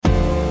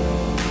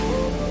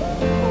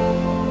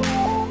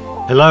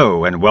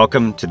Hello, and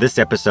welcome to this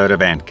episode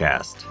of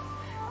Antcast.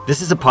 This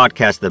is a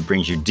podcast that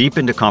brings you deep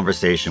into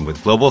conversation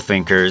with global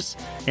thinkers,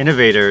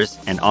 innovators,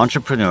 and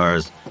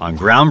entrepreneurs on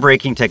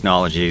groundbreaking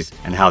technologies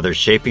and how they're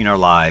shaping our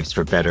lives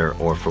for better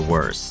or for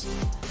worse.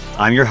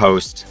 I'm your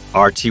host,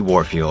 R.T.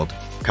 Warfield,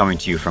 coming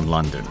to you from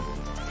London.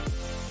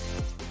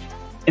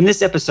 In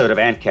this episode of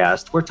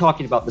Antcast, we're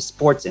talking about the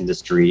sports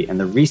industry and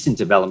the recent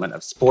development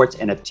of sports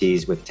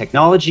NFTs with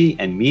technology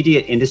and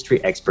media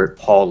industry expert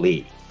Paul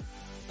Lee.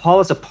 Paul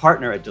is a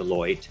partner at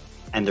Deloitte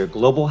and their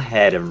global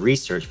head of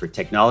research for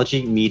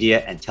technology,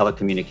 media, and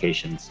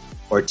telecommunications,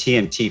 or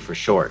TMT for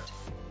short.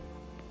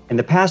 In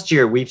the past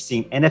year, we've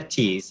seen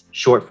NFTs,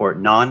 short for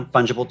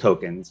non-fungible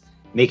tokens,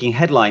 making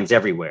headlines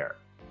everywhere.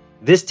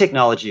 This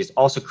technology is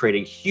also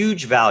creating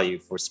huge value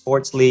for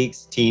sports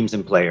leagues, teams,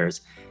 and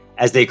players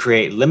as they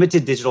create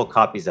limited digital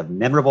copies of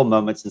memorable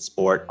moments in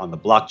sport on the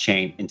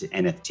blockchain into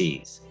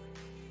NFTs.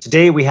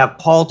 Today, we have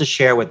Paul to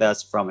share with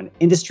us from an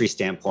industry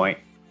standpoint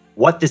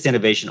what this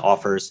innovation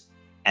offers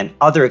and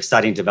other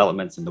exciting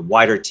developments in the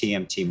wider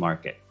TMT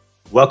market.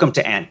 Welcome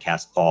to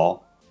Antcast,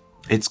 Paul.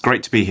 It's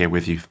great to be here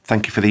with you.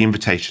 Thank you for the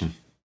invitation.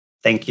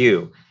 Thank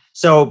you.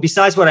 So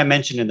besides what I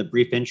mentioned in the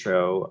brief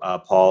intro,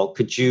 Paul,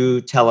 could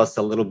you tell us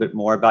a little bit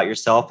more about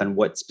yourself and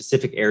what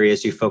specific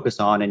areas you focus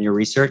on in your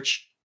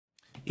research?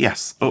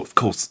 Yes, of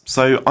course.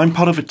 So I'm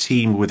part of a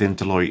team within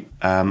Deloitte,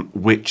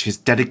 which is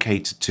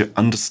dedicated to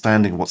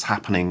understanding what's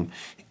happening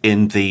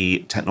in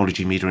the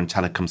technology, media, and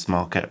telecoms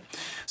market.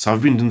 So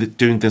I've been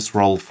doing this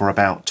role for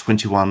about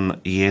 21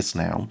 years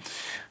now.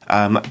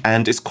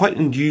 And it's quite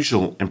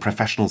unusual in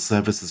professional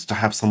services to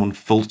have someone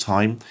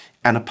full-time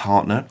and a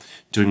partner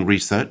doing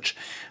research.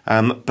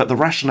 But the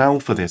rationale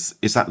for this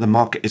is that the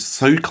market is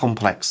so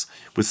complex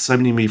with so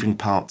many moving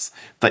parts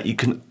that you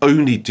can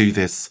only do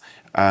this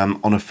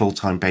on a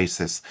full-time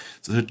basis.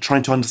 So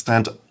trying to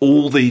understand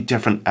all the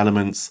different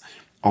elements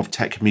of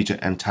tech, media,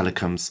 and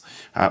telecoms,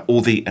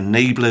 all the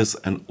enablers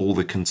and all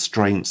the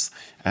constraints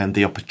and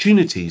the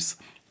opportunities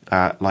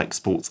like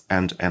sports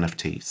and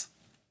NFTs.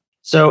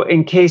 So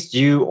in case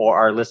you or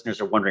our listeners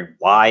are wondering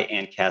why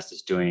Antcast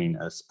is doing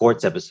a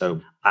sports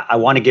episode, I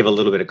want to give a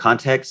little bit of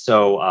context.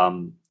 So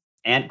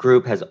Ant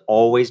Group has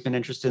always been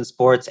interested in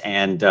sports,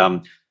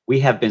 and we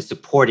have been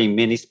supporting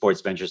many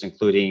sports ventures,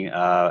 including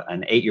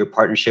an 8-year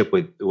partnership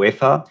with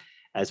UEFA,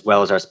 as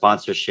well as our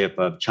sponsorship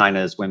of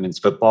China's women's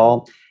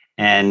football.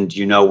 And,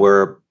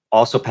 we're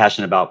also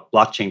passionate about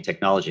blockchain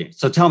technology.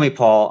 So tell me,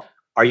 Paul,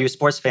 are you a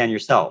sports fan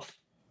yourself?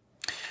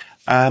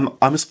 I'm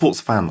a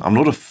sports fan. I'm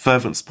not a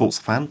fervent sports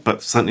fan,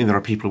 but certainly there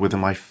are people within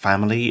my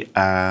family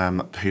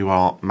who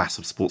are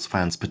massive sports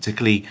fans,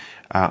 particularly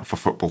for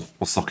football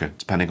or soccer,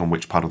 depending on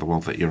which part of the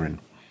world that you're in.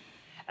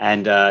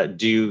 And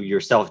do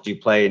you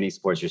play any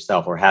sports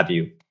yourself, or have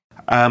you?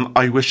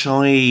 I wish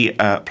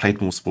I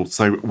played more sports.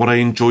 So what I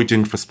enjoy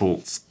doing for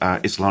sports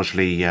is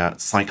largely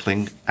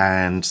cycling,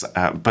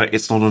 but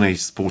it's not on a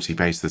sporty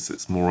basis.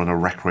 It's more on a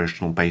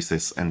recreational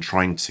basis and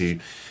trying to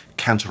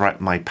counteract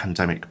my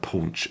pandemic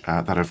paunch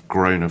that have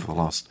grown over the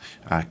last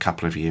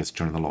couple of years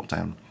during the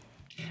lockdown.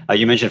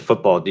 You mentioned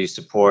football. Do you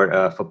support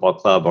a football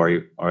club, or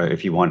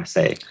if you want to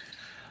say?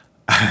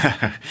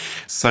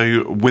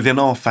 So within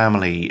our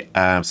family,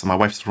 so my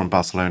wife's from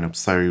Barcelona,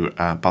 so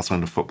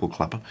Barcelona Football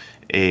Club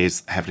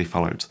is heavily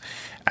followed.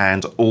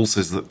 And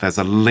also there's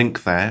a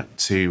link there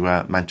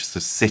to Manchester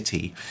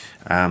City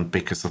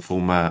because the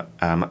former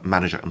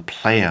manager and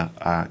player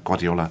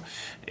Guardiola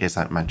is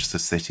at Manchester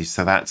City.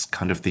 So that's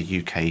kind of the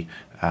UK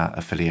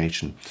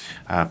affiliation.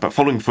 But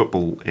following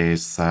football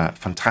is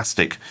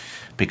fantastic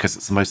because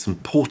it's the most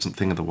important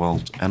thing in the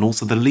world and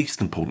also the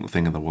least important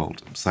thing in the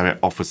world. So it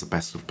offers the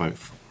best of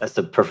both. That's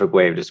the perfect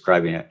way of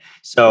describing it.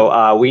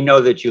 So we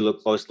know that you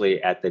look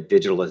closely at the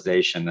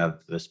digitalization of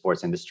the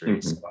sports industry.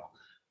 Mm-hmm. So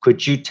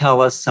could you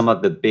tell us some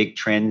of the big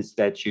trends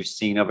that you've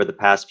seen over the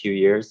past few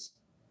years?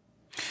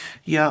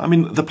 Yeah, I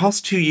mean, the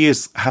past 2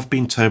 years have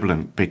been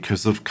turbulent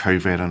because of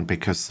COVID and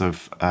because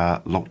of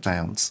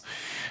lockdowns.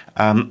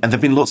 And there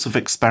have been lots of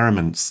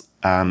experiments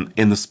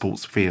in the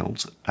sports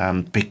field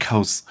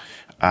because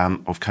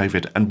of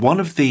COVID. And one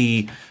of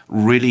the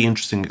really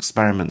interesting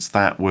experiments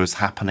that was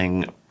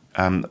happening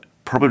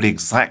probably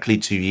exactly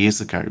 2 years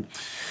ago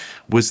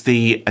was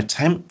the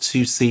attempt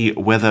to see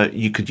whether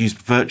you could use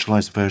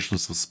virtualized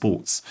versions of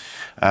sports.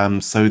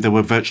 So there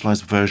were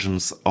virtualized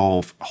versions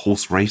of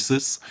horse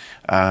races,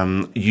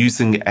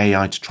 using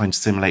AI to try and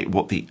simulate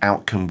what the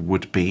outcome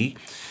would be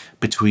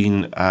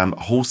between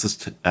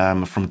horses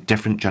from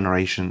different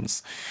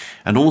generations.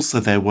 And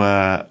also there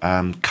were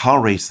car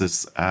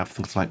races,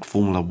 things like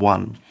Formula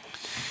One,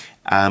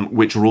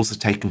 which are also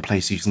taking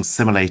place using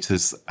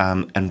simulators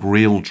and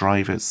real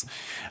drivers.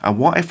 And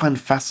what I found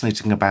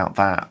fascinating about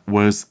that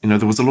was, there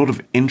was a lot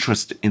of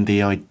interest in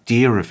the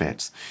idea of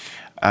it.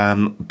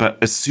 But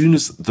as soon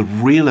as the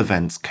real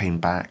events came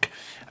back,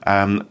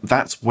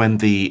 that's when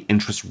the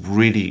interest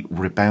really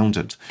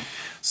rebounded.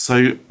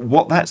 So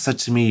what that said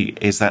to me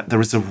is that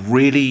there is a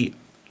really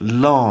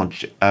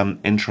large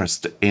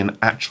interest in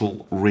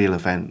actual real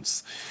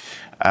events.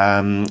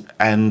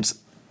 And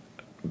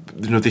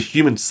the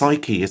human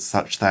psyche is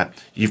such that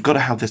you've got to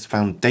have this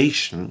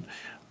foundation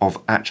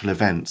of actual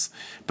events,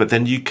 but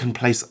then you can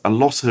place a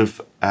lot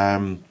of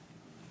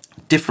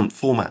different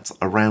formats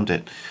around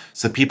it.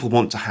 So people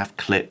want to have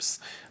clips,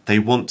 they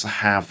want to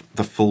have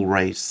the full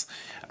race.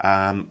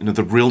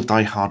 The real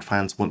diehard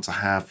fans want to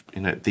have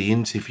the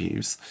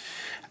interviews,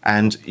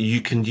 and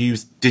you can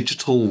use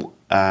digital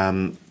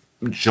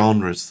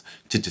genres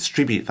to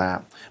distribute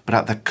that. But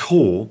at the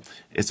core,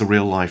 it's a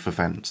real life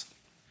event.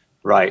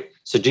 Right.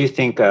 So do you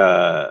think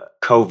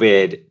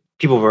COVID,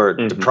 people were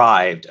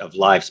deprived of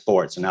live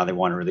sports, and now they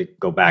want to really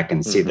go back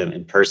and see them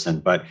in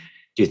person? But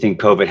do you think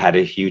COVID had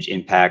a huge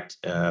impact,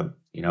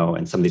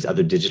 in some of these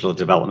other digital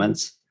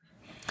developments?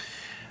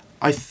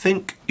 I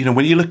think,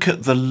 when you look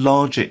at the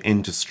larger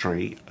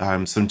industry,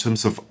 so in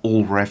terms of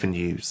all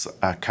revenues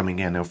coming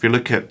in, if you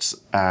look at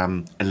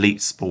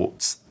elite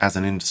sports as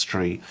an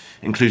industry,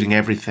 including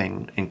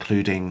everything,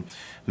 including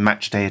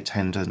match day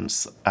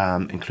attendance,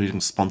 including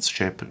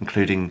sponsorship,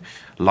 including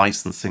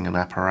licensing and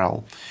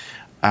apparel,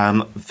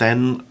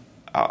 then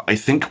I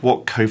think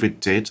what COVID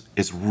did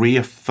is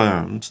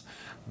reaffirmed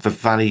the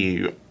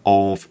value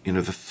of,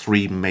 the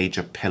three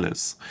major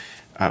pillars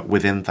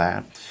within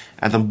there.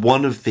 And then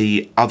one of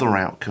the other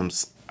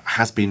outcomes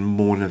has been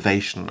more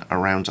innovation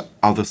around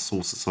other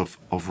sources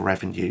of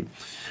revenue,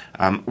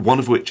 one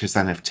of which is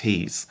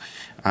NFTs.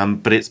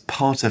 But it's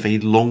part of a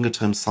longer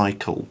term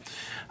cycle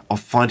of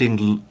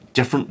finding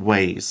different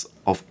ways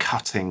of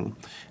cutting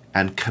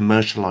and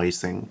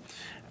commercializing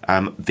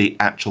the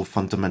actual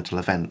fundamental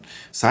event.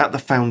 So at the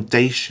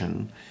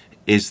foundation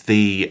is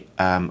the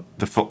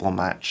football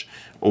match,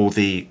 or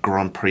the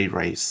Grand Prix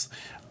race,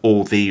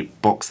 or the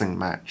boxing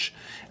match.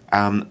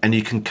 And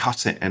you can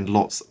cut it in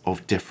lots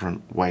of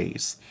different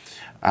ways.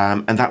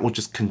 And that will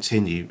just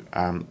continue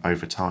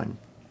over time.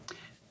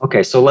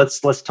 Okay, so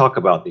let's talk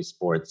about these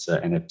sports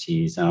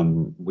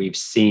NFTs. We've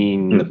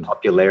seen the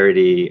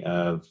popularity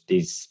of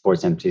these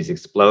sports NFTs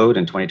explode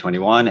in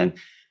 2021. And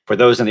for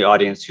those in the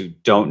audience who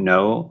don't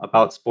know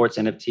about sports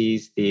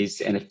NFTs, these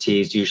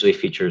NFTs usually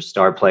feature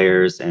star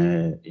players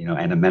and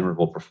a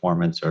memorable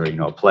performance, or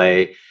a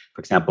play. For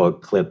example, a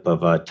clip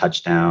of a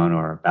touchdown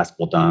or a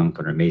basketball dunk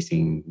or an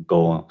amazing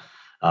goal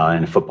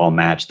in a football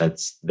match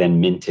that's then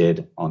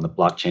minted on the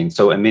blockchain.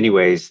 So in many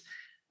ways,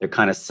 they're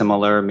kind of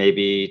similar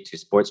maybe to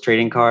sports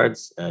trading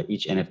cards.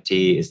 Each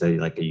NFT is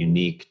like a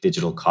unique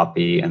digital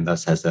copy, and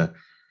thus has a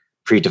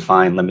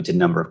predefined limited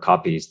number of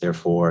copies,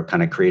 therefore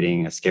kind of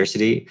creating a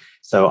scarcity.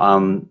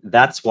 So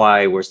that's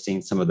why we're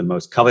seeing some of the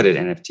most coveted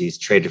NFTs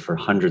traded for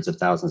hundreds of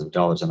thousands of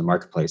dollars on the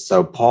marketplace.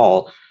 So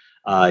Paul,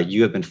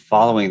 you have been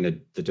following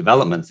the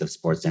developments of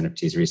sports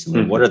NFTs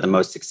recently. What are the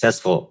most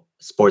successful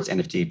sports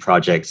NFT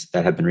projects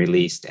that have been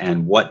released,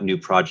 and what new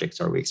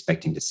projects are we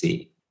expecting to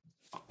see?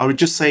 I would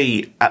just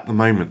say at the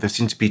moment, there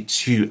seem to be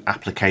two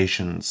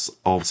applications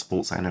of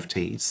sports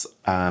NFTs.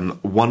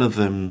 One of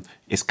them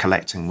is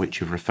collecting, which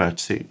you've referred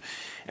to,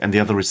 and the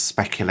other is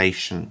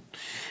speculation.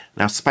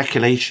 Now,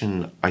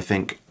 speculation, I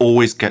think,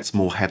 always gets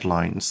more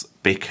headlines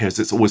because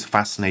it's always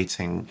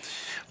fascinating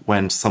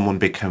when someone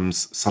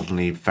becomes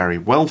suddenly very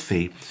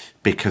wealthy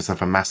because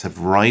of a massive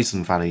rise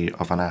in value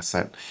of an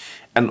asset,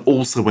 and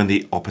also when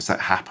the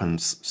opposite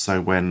happens, so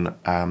when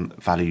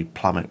value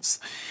plummets.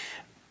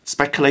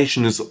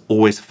 Speculation is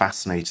always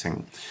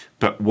fascinating,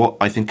 but what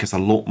I think is a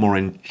lot more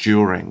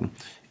enduring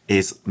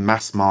is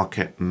mass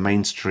market,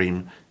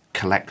 mainstream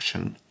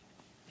collection.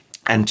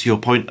 And to your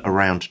point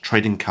around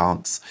trading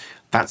cards,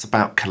 that's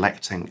about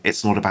collecting.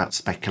 It's not about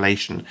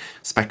speculation.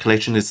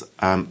 Speculation is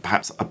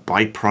perhaps a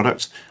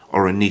byproduct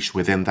or a niche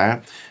within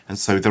there. And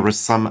so there are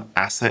some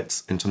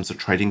assets in terms of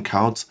trading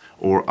cards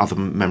or other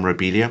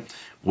memorabilia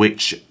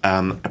which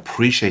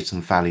appreciate in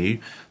value,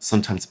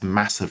 sometimes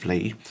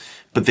massively,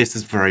 but this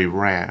is very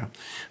rare.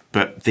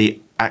 But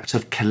the act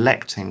of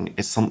collecting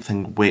is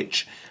something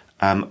which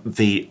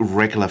the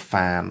regular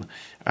fan,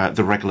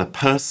 the regular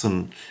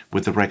person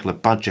with the regular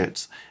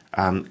budget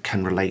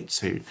can relate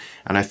to.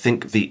 And I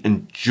think the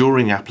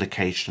enduring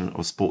application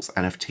of sports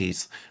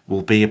NFTs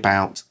will be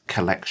about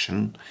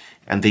collection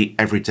and the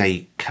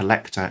everyday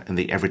collector and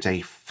the everyday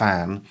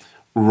fan,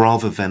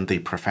 rather than the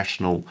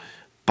professional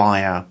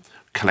buyer,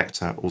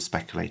 collector or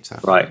speculator.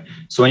 Right.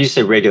 So when you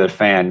say regular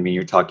fan, I mean,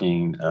 you're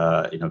talking,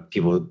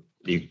 people,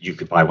 you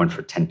could buy one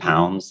for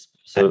 £10,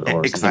 so, or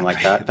exactly. something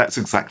like that. That's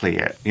exactly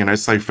it.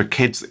 So for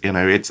kids,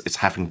 it's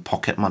having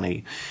pocket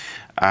money.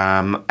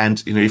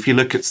 And, if you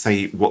look at,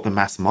 say, what the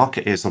mass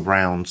market is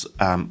around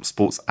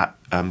sports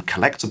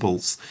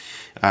collectibles,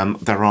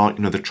 there are,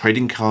 the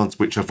trading cards,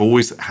 which have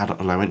always had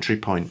a low entry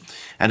point,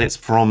 and it's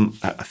from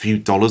a few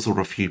dollars or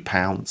a few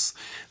pounds.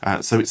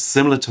 So it's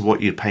similar to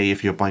what you'd pay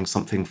if you're buying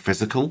something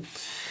physical.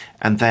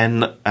 And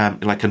then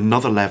like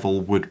another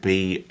level would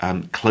be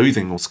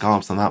clothing or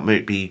scarves, and that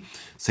might be,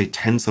 say,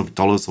 tens of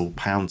dollars or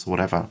pounds or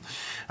whatever.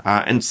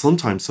 And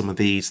sometimes some of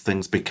these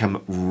things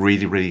become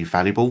really, really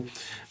valuable.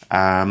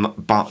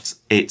 But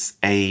it's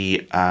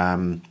a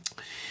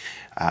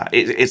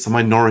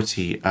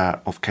minority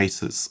of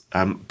cases.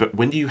 But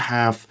when you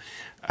have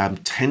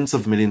tens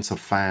of millions of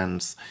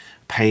fans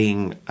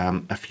paying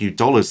a few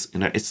dollars,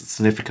 it's a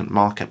significant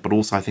market, but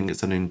also I think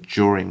it's an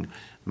enduring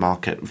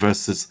market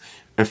versus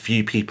a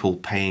few people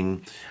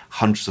paying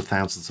hundreds of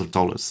thousands of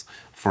dollars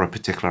for a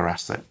particular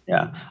asset.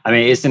 Yeah, I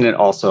mean, isn't it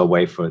also a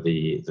way for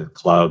the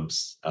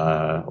clubs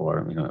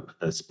or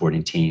the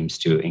sporting teams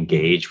to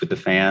engage with the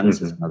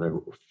fans? It's another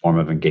form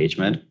of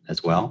engagement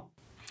as well.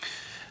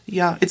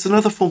 Yeah, it's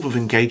another form of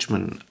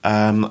engagement.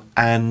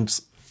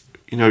 And,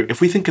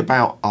 if we think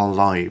about our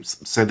lives,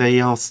 so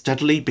they are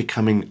steadily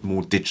becoming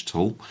more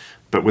digital,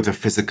 but with a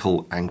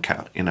physical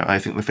anchor. I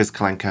think the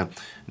physical anchor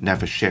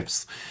never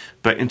shifts.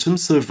 But in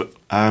terms of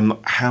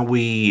how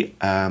we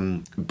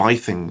buy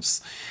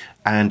things,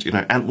 and,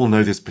 Ant will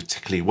know this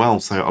particularly well,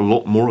 so a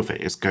lot more of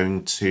it is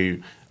going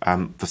to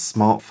the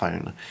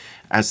smartphone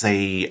as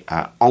a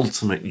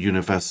ultimate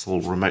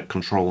universal remote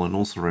control and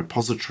also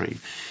repository.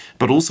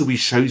 But also we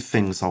show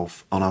things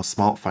off on our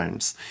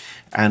smartphones.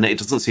 And it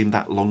doesn't seem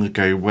that long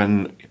ago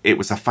when it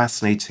was a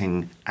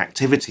fascinating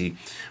activity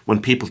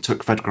when people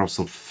took photographs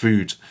of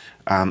food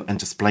and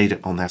displayed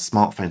it on their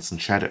smartphones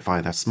and shared it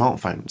via their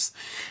smartphones.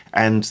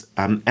 And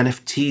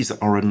NFTs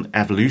are an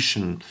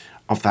evolution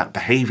of that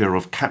behavior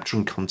of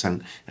capturing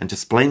content and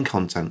displaying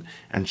content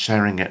and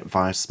sharing it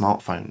via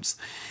smartphones.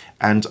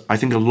 And I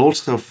think a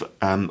lot of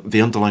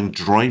the underlying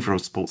driver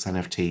of sports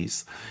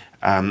NFTs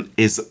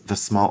is the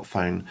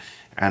smartphone,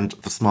 and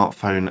the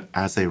smartphone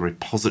as a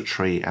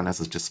repository and as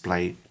a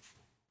display.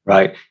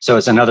 Right. So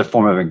it's another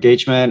form of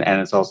engagement,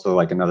 and it's also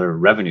like another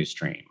revenue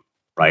stream,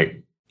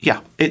 right?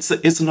 Yeah,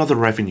 it's another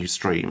revenue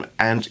stream.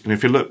 And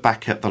if you look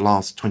back at the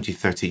last 20,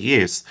 30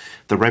 years,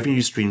 the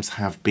revenue streams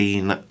have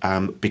been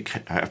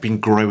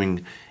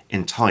growing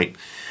in type.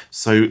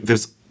 So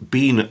there's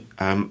been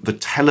the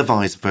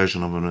televised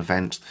version of an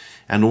event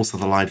and also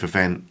the live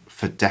event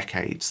for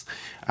decades.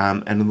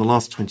 And in the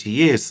last 20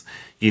 years,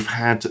 you've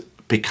had,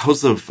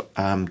 because of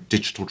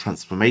digital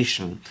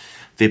transformation,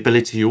 the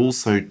ability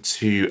also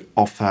to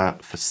offer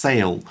for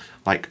sale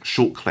like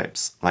short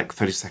clips, like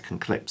 30-second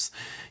clips.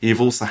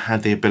 You've also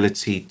had the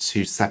ability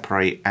to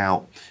separate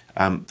out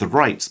the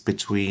rights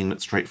between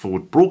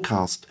straightforward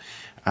broadcast,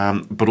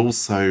 but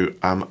also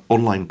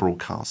online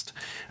broadcast,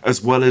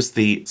 as well as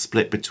the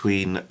split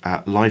between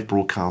live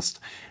broadcast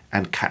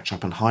and catch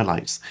up and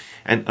highlights.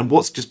 And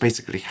what's just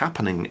basically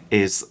happening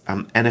is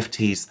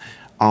NFTs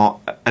are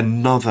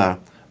another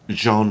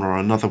genre,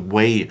 another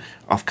way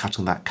of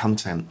cutting that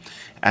content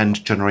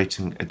and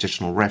generating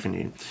additional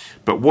revenue.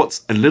 But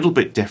what's a little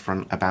bit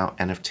different about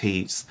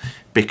NFTs,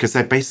 because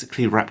they're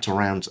basically wrapped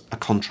around a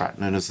contract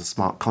known as a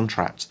smart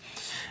contract.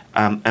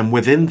 And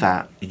within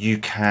that, you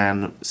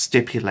can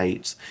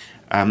stipulate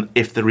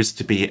if there is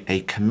to be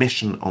a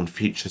commission on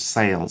future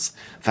sales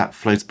that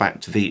flows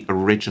back to the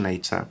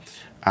originator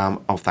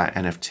of that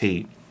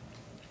NFT.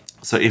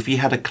 So if you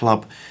had a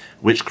club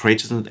which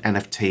created an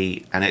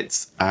NFT and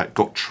it's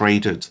got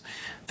traded,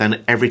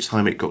 then every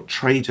time it got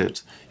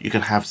traded, you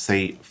could have,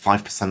 say,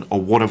 5% or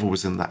whatever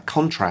was in that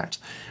contract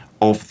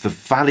of the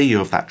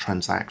value of that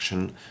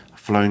transaction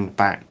flowing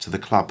back to the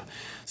club.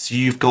 So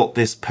you've got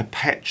this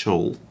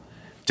perpetual,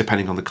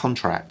 depending on the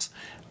contract,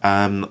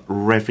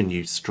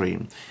 revenue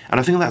stream. And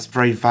I think that's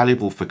very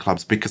valuable for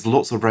clubs because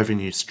lots of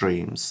revenue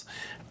streams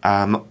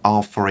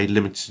are for a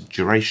limited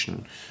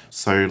duration.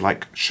 So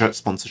like shirt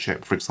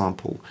sponsorship, for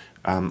example,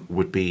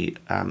 would be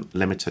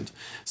limited.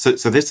 So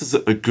this is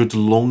a good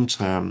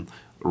long-term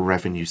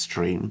revenue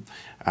stream,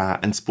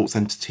 and sports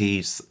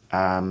entities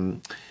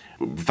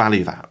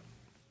value that.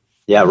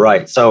 Yeah,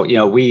 right. So,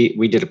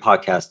 we did a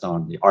podcast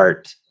on the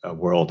art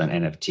world and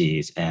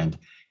NFTs, and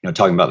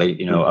talking about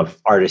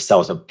if artist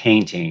sells a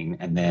painting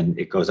and then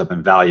it goes up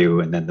in value,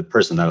 and then the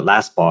person that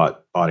last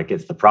bought it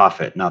gets the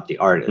profit, not the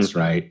artist,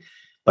 right?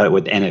 But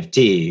with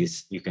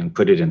NFTs, you can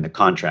put it in the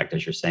contract,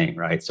 as you're saying,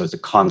 right? So it's a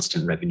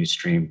constant revenue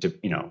stream to,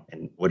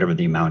 and whatever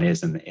the amount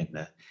is in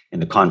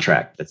the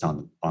contract that's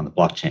on the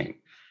blockchain.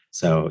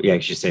 So yeah,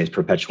 as you say, it's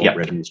perpetual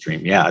revenue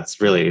stream. Yeah, it's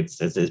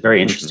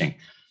very interesting.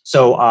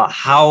 So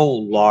how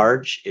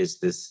large is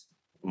this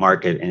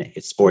market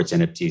in sports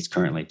NFTs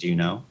currently? Do you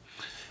know?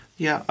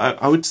 Yeah,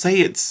 I would say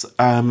it's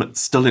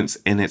still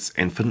in its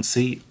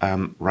infancy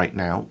right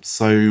now.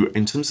 So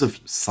in terms of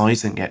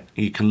sizing it,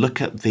 you can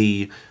look at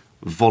the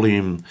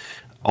volume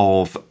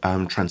of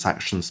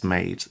transactions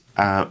made,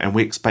 and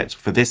we expect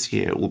for this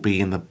year it will be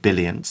in the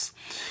billions.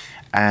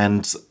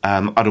 And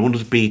I don't want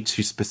to be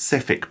too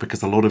specific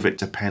because a lot of it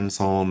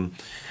depends on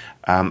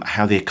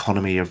how the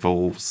economy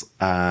evolves,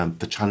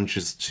 the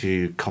challenges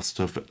to cost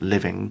of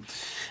living,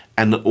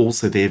 and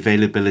also the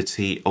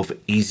availability of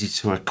easy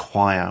to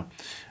acquire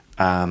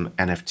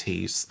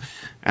NFTs.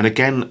 And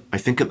again, I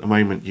think at the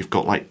moment you've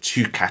got like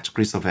two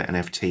categories of an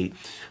NFT.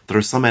 There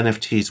are some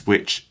NFTs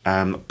which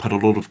put a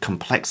lot of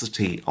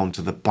complexity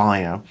onto the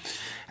buyer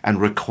and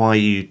require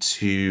you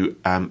to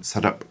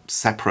set up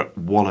separate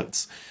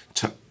wallets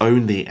to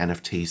own the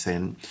NFTs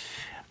in.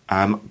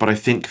 But I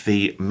think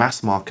the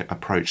mass market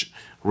approach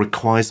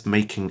requires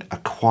making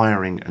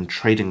acquiring and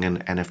trading an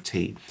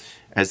NFT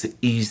as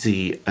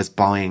easy as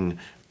buying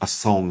a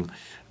song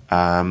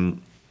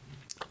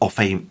off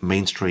a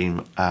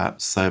mainstream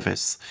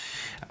service,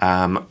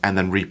 and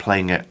then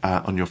replaying it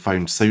on your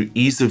phone. So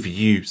ease of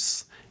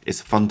use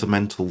is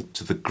fundamental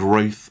to the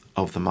growth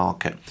of the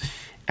market.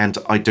 And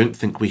I don't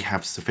think we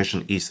have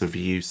sufficient ease of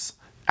use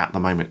at the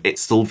moment.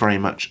 It's still very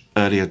much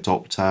early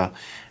adopter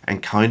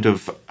and kind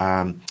of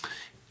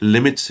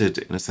limited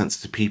in a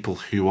sense to people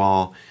who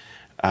are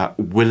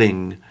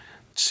willing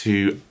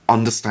to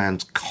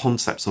understand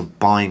concepts of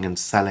buying and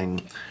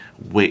selling,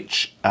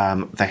 which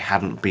they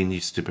hadn't been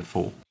used to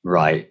before.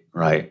 Right,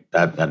 right.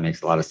 That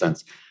makes a lot of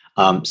sense.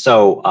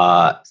 So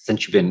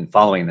since you've been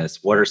following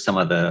this, what are some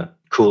of the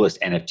coolest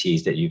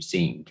NFTs that you've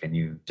seen? Can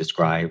you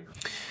describe?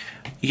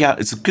 Yeah,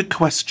 it's a good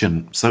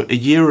question. So a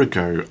year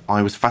ago,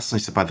 I was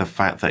fascinated by the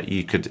fact that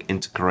you could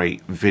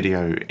integrate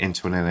video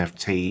into an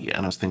NFT.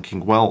 And I was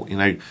thinking, well,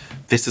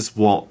 this is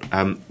what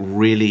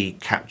really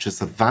captures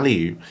the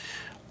value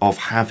of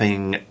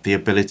having the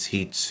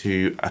ability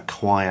to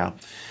acquire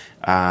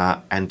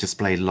and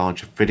display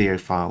large video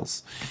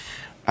files.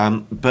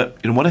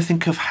 But when I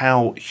think of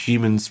how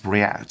humans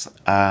react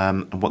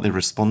and what they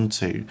respond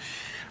to,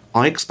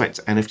 I expect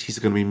NFTs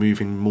are going to be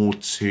moving more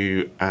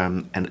to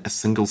a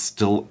single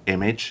still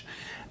image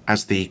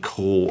as the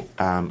core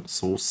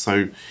source.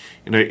 So,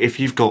 if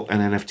you've got an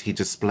NFT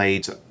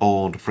displayed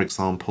on, for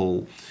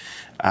example,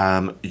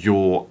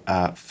 your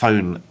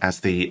phone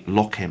as the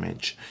lock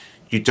image,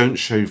 you don't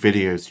show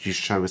videos, you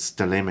show a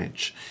still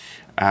image.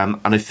 And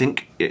I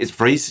think it's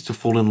very easy to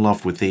fall in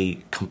love with the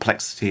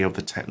complexity of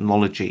the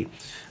technology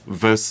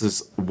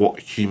versus what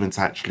humans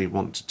actually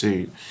want to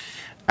do.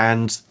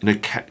 And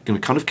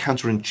kind of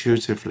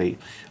counterintuitively,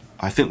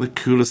 I think the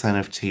coolest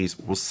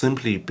NFTs will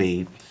simply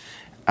be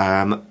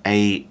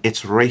a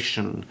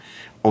iteration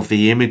of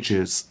the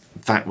images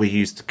that we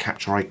use to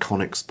capture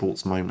iconic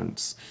sports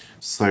moments.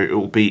 So it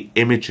will be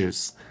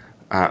images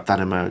that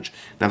emerge.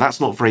 Now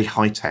that's not very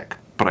high tech,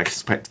 but I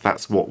expect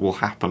that's what will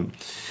happen.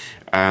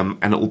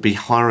 And it will be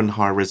higher and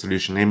higher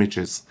resolution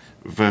images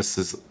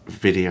versus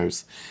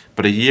videos.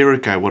 But a year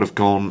ago would have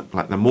gone,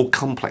 like, the more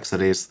complex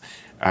it is,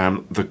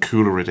 the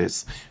cooler it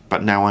is.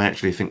 But now I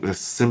actually think the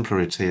simpler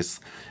it is,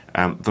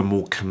 the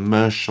more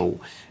commercial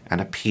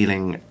and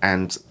appealing,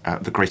 and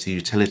the greater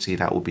utility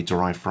that will be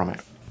derived from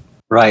it.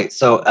 Right.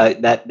 So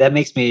that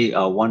makes me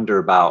wonder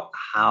about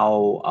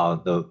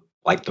how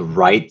the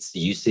rights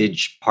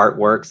usage part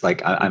works.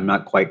 Like I'm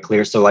not quite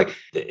clear. So like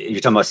you're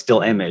talking about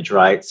still image,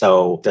 right?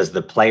 So does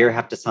the player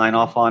have to sign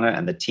off on it,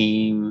 and the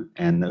team,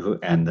 and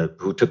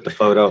who took the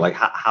photo? Like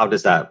how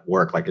does that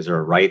work? Like is there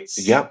a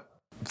rights? Yeah,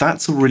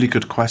 that's a really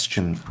good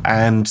question.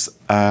 And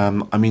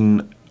I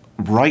mean,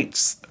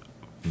 rights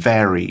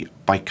vary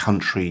by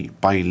country,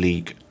 by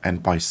league,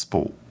 and by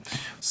sport.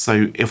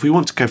 So if we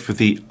want to go for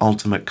the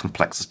ultimate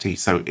complexity,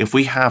 so if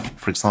we have,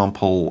 for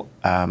example,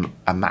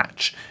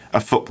 a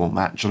football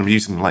match, and I'm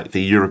using like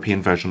the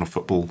European version of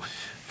football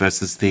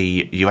versus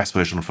the US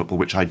version of football,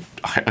 which I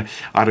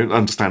don't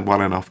understand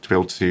well enough to be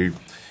able to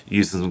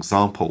use as an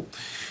example.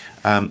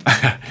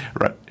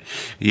 Right.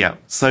 Yeah.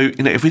 So,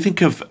 if we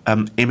think of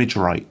image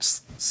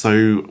rights,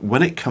 so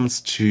when it comes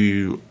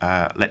to,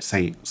 let's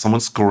say,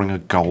 someone scoring a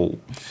goal,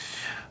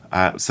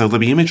 so there'll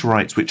be image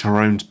rights which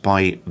are owned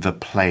by the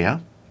player.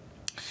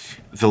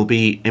 There'll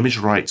be image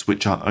rights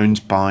which are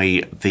owned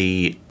by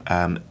the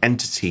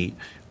entity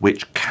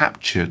which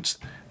captured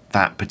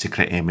that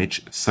particular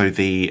image, so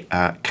the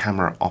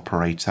camera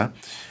operator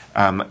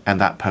and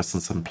that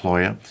person's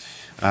employer.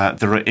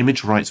 There are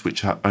image rights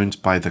which are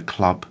owned by the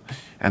club,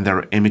 and there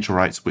are image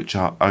rights which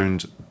are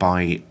owned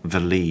by the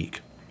league.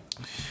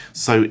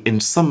 So in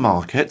some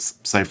markets,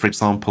 so for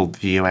example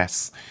the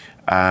US,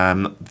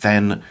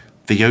 then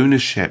the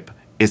ownership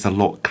is a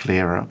lot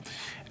clearer.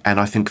 And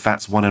I think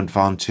that's one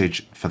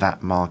advantage for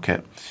that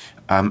market.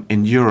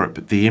 In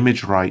Europe, the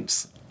image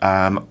rights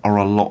are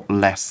a lot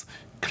less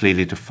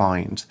clearly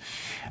defined.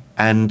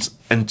 And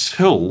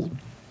until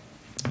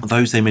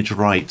those image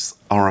rights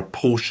are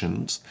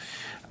apportioned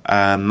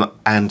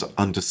and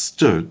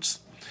understood,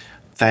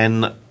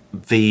 then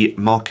the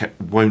market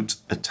won't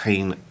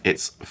attain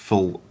its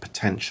full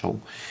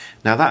potential.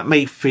 Now, that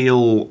may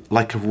feel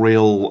like a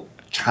real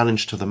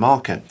challenge to the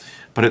market,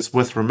 but it's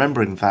worth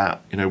remembering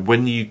that,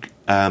 when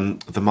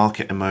the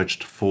market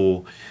emerged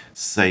for,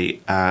 say,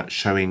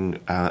 showing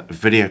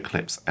video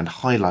clips and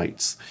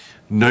highlights,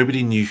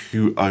 nobody knew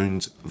who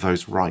owned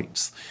those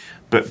rights.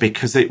 But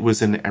because it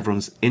was in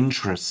everyone's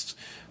interest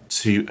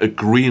to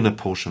agree an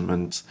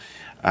apportionment,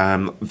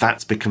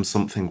 that's become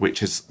something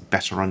which is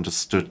better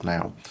understood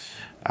now.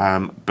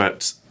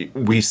 But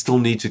we still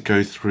need to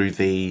go through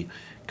the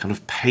kind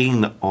of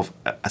pain of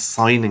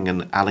assigning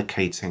and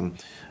allocating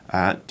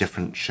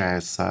different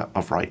shares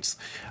of rights.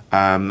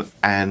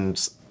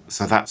 And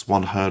so that's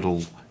one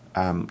hurdle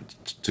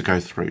to go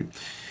through.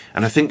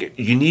 And I think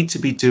you need to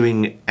be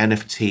doing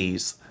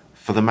NFTs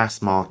for the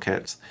mass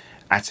market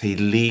at a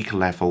league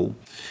level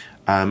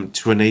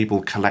to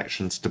enable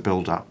collections to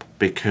build up,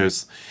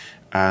 because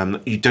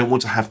you don't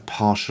want to have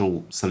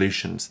partial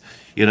solutions.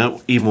 You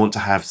don't even want to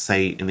have,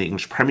 say, in the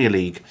English Premier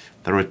League,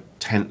 there are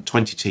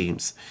 20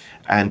 teams,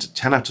 and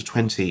 10 out of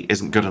 20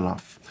 isn't good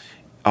enough.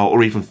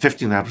 or even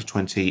 15 out of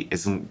 20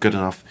 isn't good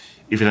enough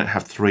if you don't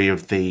have three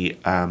of the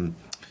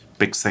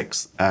Big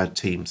Six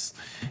teams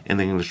in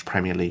the English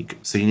Premier League.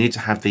 So you need to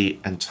have the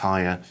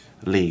entire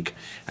league,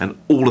 and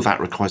all of that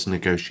requires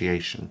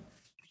negotiation.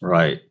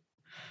 Right.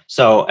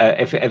 So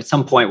if at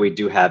some point we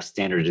do have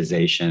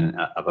standardization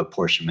of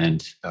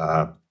apportionment,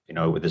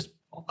 with this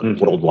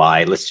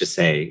worldwide, let's just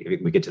say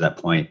we get to that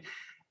point,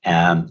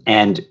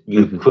 and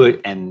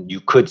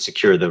you could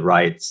secure the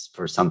rights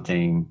for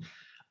something,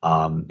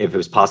 if it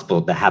was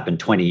possible to happen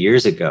 20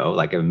 years ago,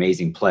 like an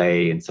amazing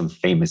play in some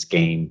famous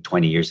game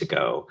 20 years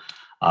ago.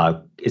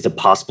 Is it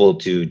possible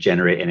to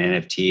generate an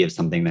NFT of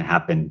something that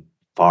happened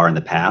far in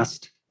the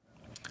past?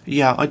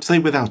 Yeah, I'd say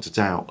without a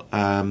doubt.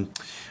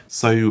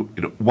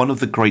 One of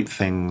the great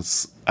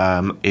things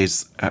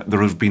is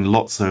there have been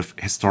lots of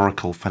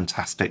historical,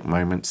 fantastic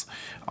moments,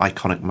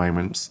 iconic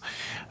moments.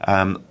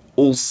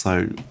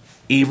 Also,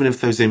 even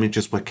if those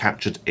images were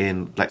captured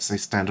in, let's say,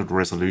 standard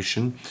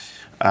resolution,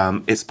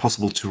 it's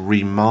possible to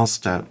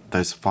remaster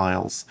those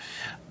files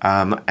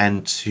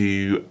and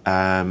to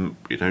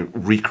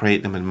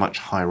recreate them in much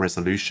higher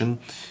resolution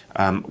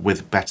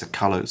with better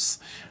colors.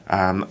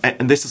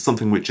 And this is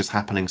something which is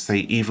happening, say,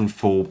 even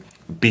for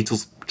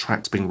Beatles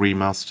tracks being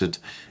remastered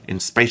in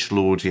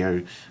spatial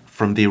audio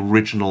from the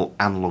original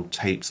analog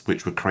tapes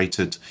which were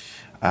created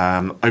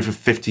over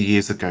 50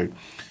 years ago.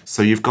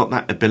 So you've got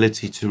that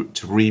ability to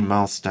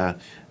remaster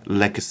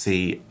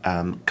legacy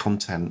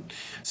content.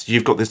 So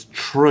you've got this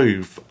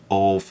trove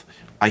of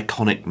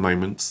iconic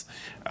moments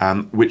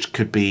which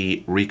could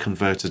be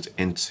reconverted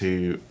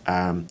into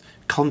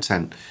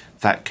content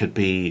that could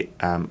be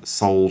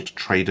sold,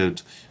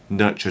 traded,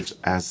 nurtured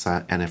as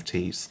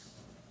NFTs.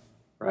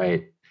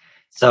 Right.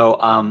 So,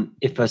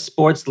 if a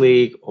sports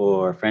league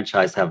or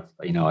franchise have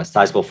a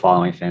sizable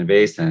following fan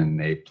base and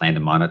they plan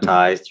to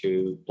monetize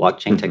through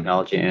blockchain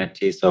technology and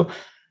NFTs, so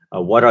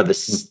what are the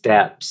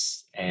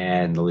steps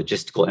and the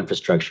logistical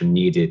infrastructure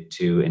needed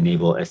to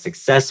enable a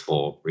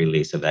successful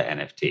release of that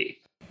NFT?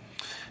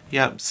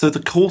 Yeah, so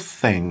the core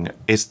thing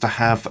is to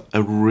have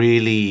a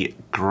really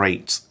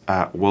great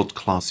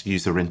world-class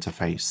user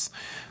interface.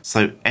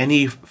 So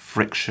any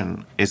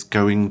friction is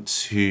going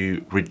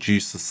to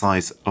reduce the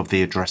size of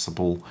the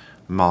addressable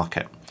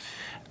market.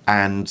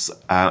 And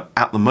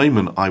at the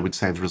moment, I would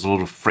say there is a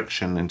lot of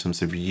friction in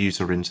terms of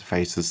user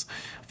interfaces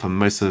for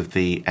most of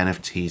the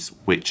NFTs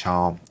which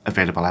are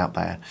available out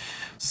there.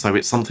 So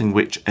it's something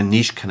which a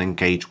niche can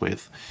engage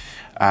with.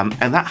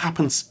 And that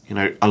happens,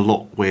 a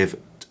lot with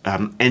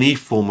any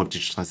form of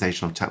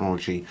digitalization of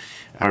technology.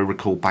 I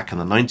recall back in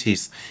the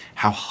 90s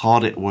how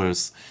hard it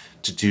was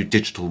to do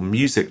digital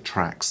music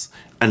tracks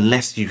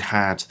unless you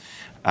had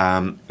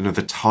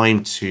the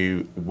time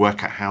to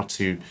work out how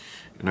to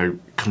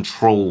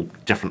control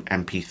different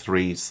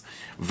MP3s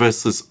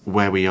versus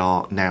where we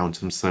are now in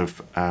terms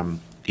of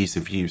ease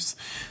of use.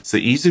 So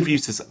ease of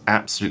use is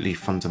absolutely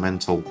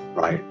fundamental.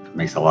 Right.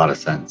 Makes a lot of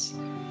sense.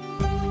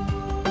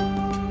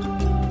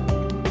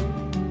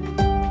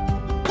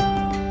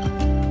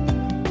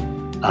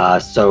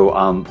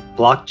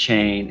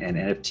 Blockchain and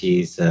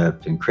NFTs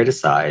have been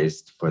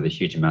criticized for the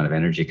huge amount of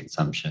energy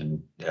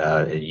consumption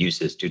it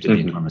uses due to the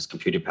enormous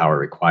computing power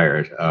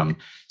required.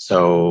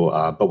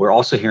 But we're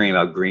also hearing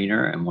about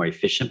greener and more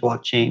efficient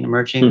blockchain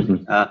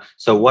emerging.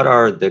 So what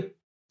are the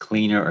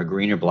cleaner or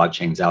greener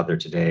blockchains out there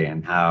today,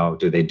 and how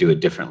do they do it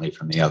differently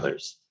from the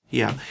others?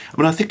 Yeah,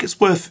 I think it's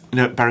worth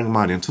bearing in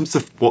mind in terms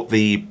of what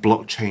the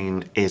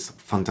blockchain is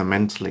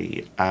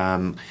fundamentally.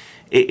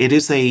 It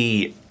is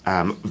a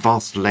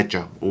vast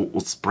ledger or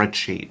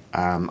spreadsheet.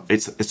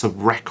 It's a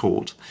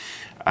record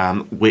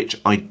which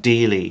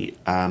ideally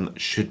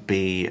should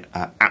be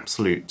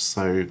absolute.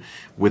 So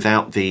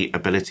without the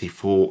ability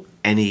for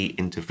any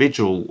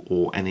individual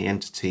or any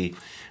entity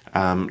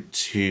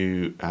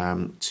to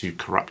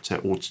corrupt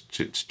it or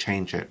to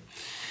change it.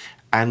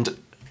 And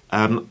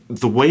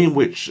the way in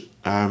which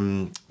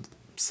blockchains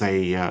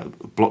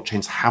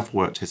have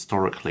worked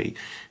historically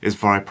is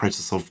via a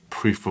process of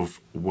proof of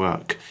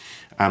work,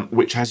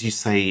 which, as you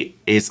say,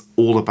 is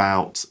all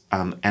about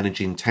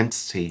energy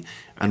intensity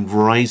and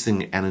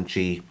rising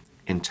energy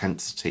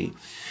intensity.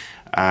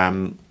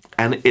 And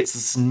it's a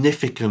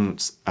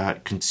significant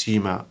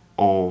consumer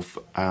of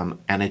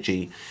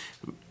energy,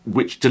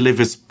 which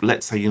delivers,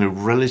 let's say,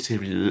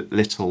 relatively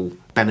little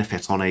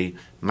benefit on a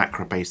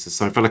macro basis.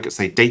 So if I look at,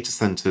 say, data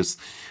centers,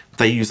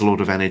 they use a lot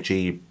of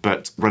energy,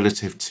 but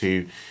relative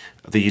to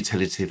the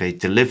utility they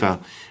deliver,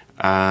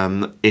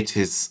 it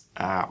is,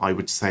 I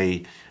would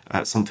say,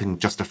 something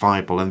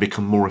justifiable and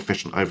become more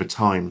efficient over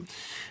time.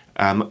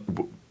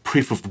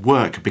 Proof of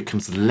work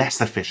becomes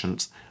less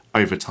efficient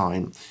over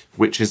time,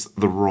 which is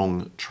the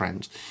wrong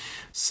trend.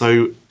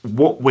 So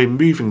what we're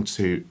moving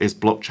to is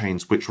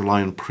blockchains which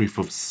rely on proof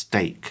of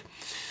stake.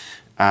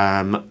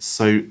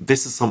 So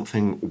this is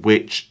something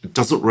which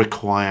doesn't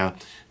require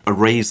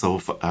arrays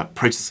of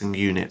processing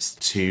units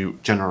to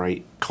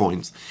generate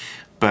coins,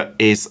 but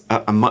is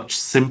a much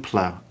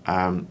simpler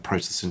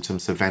process in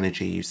terms of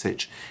energy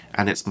usage,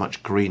 and it's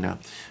much greener.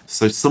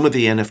 So some of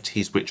the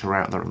NFTs which are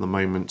out there at the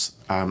moment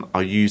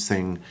are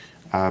using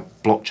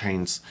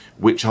blockchains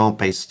which are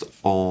based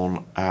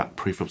on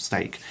proof of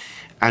stake.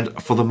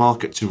 And for the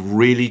market to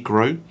really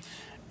grow,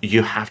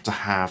 you have to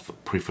have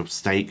proof of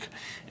stake,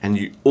 and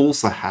you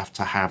also have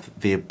to have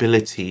the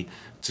ability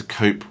to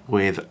cope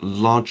with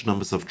large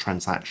numbers of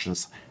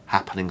transactions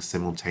happening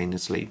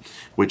simultaneously,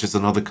 which is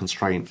another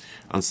constraint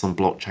on some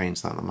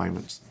blockchains at the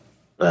moment.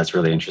 That's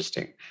really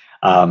interesting.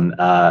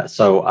 As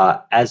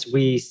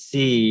we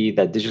see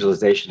that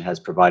digitalization has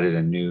provided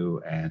a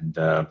new and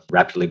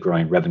rapidly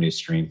growing revenue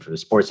stream for the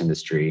sports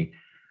industry,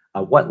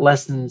 what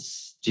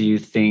lessons do you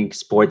think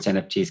sports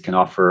NFTs can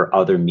offer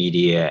other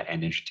media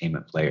and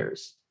entertainment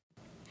players?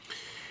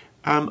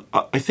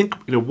 I think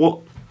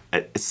what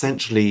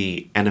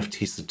essentially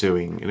NFTs are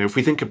doing. If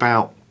we think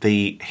about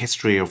the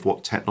history of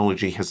what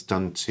technology has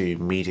done to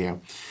media,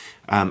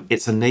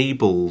 it's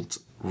enabled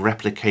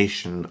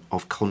replication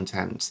of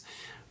content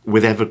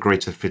with ever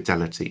greater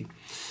fidelity.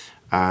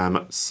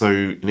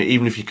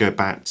 Even if you go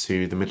back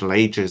to the Middle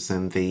Ages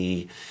and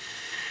the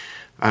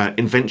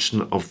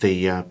invention of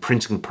the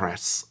printing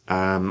press,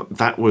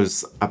 that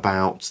was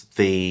about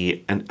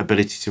the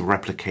ability to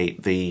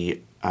replicate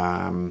the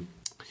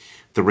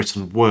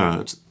written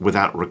word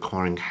without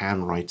requiring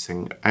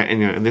handwriting.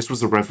 And this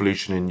was a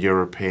revolution in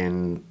Europe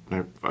in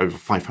over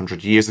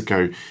 500 years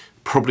ago,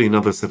 probably in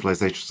other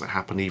civilizations that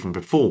happened even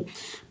before.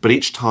 But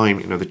each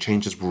time, the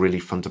changes were really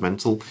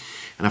fundamental.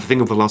 And if I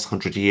think of the last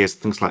 100 years,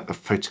 things like the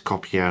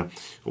photocopier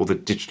or the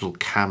digital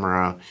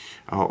camera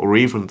or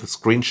even the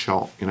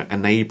screenshot,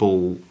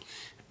 enable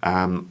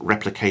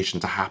replication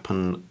to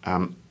happen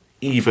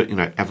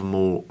even, ever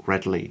more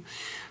readily.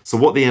 So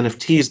what the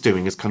NFT is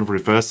doing is kind of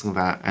reversing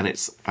that, and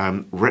it's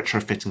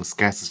retrofitting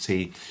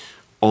scarcity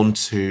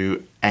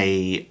onto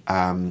a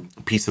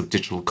piece of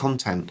digital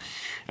content.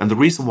 And the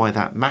reason why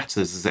that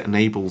matters is it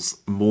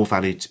enables more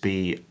value to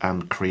be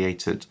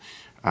created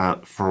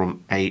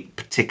from a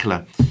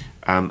particular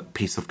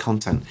piece of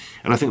content.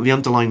 And I think the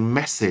underlying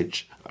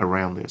message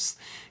around this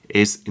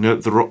is,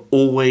 there are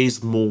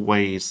always more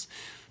ways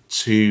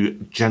to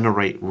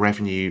generate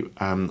revenue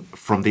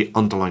from the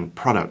underlying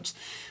product,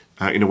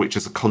 which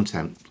is a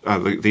content,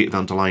 the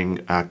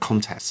underlying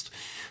contest.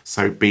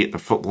 So be it the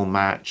football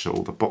match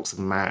or the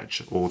boxing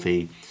match or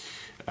the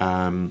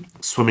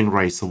swimming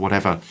race or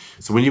whatever.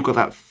 So when you've got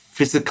that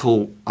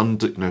physical,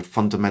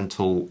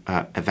 fundamental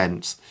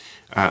event,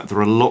 there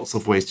are lots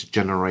of ways to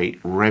generate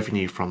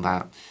revenue from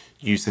that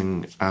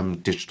using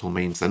digital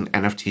means, and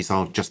NFTs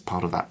are just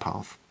part of that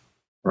path.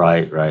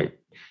 Right, right.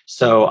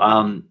 So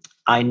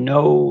I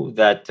know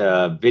that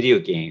video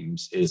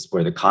games is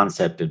where the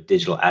concept of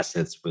digital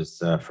assets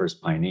was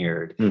first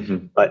pioneered,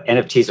 but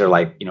NFTs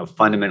are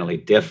fundamentally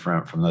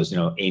different from those,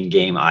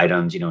 in-game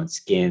items, and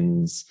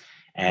skins.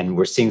 And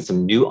we're seeing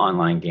some new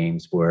online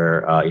games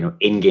where,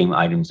 in-game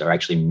items are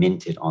actually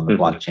minted on the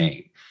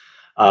blockchain.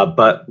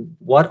 But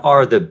what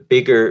are the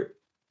bigger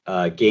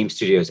game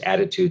studios'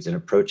 attitudes and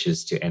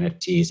approaches to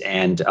NFTs?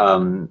 And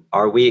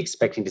are we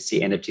expecting to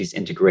see NFTs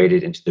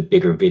integrated into the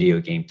bigger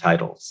video game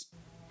titles?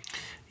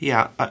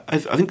 Yeah, I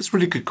think it's a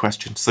really good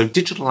question. So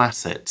digital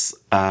assets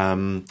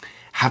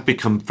have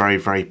become very,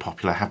 very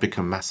popular, have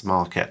become mass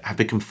market, have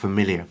become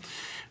familiar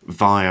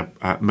via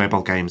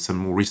mobile games and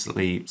more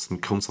recently some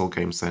console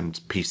games and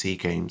PC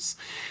games.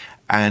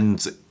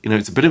 And,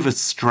 it's a bit of a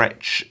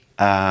stretch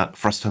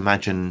for us to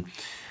imagine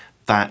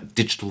that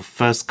digital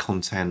first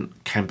content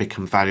can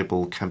become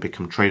valuable, can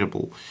become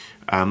tradable.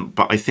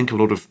 But I think a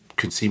lot of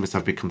consumers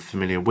have become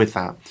familiar with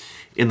that.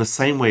 In the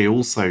same way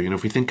also,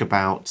 if we think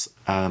about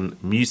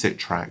music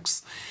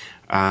tracks,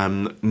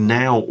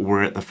 now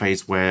we're at the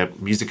phase where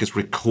music is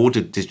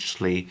recorded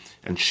digitally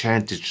and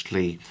shared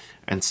digitally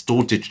and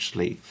stored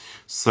digitally.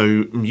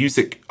 So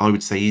music, I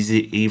would say, is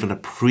even a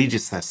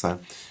predecessor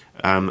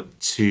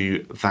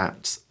to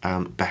that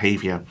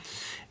behavior.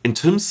 In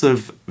terms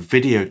of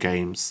video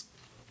games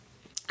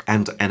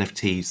and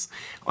NFTs,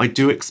 I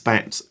do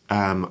expect,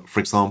 for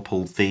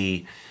example,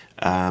 the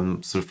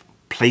sort of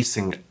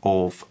placing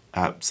of,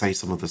 say,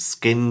 some of the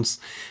skins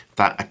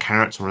that a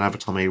character or an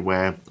avatar may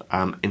wear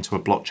into a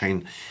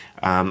blockchain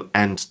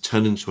and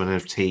turn into an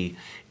NFT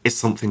is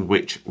something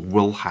which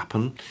will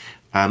happen.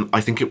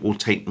 I think it will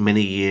take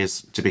many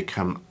years to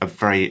become a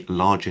very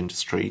large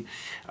industry,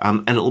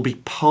 and it will be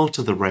part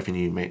of the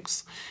revenue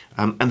mix.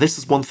 And this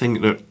is one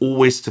thing that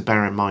always to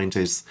bear in mind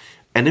is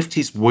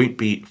NFTs won't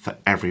be for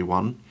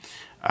everyone,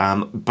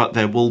 but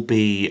there will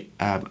be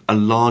a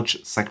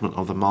large segment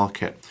of the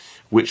market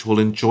which will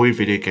enjoy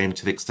video games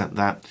to the extent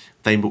that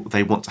they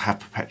want to have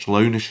perpetual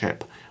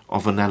ownership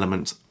of an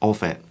element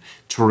of it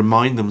to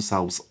remind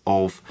themselves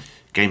of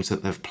games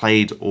that they've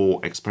played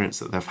or experience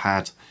that they've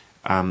had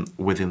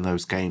within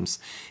those games.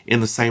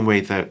 In the same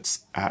way that,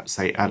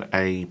 say, at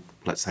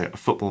let's say a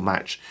football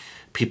match,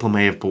 people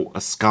may have bought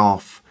a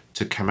scarf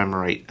to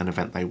commemorate an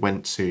event they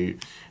went to,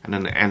 and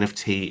an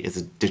NFT is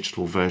a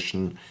digital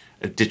version,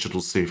 a digital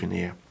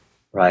souvenir.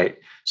 Right.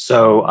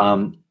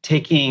 So,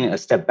 taking a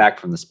step back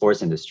from the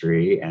sports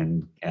industry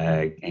and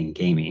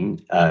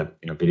gaming,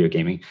 video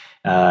gaming,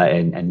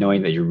 and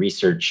knowing that your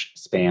research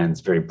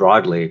spans very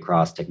broadly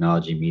across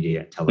technology,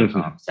 media, and Mhm.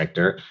 telecom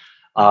sector,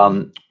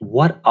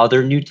 what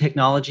other new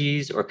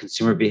technologies or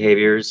consumer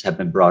behaviors have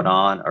been brought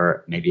on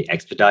or maybe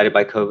expedited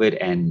by COVID?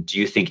 And do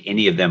you think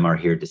any of them are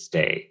here to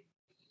stay?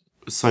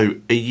 So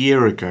a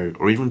year ago,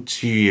 or even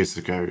 2 years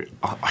ago,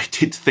 I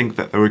did think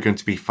that there were going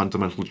to be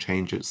fundamental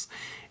changes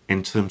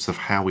in terms of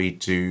how we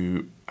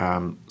do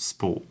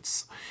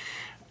sports.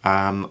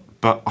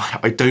 But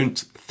I don't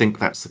think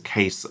that's the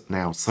case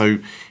now. So,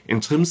 in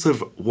terms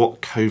of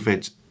what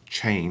COVID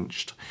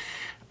changed,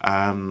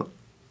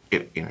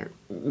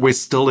 we're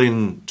still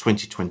in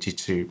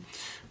 2022,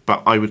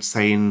 but I would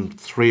say in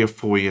 3 or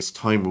 4 years'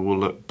 time, we will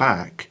look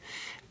back,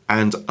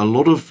 and a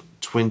lot of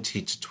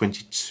 20 to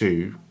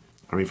 22,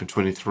 or even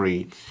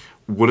 23,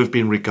 would have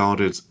been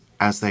regarded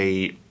as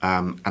a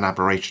an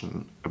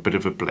aberration, a bit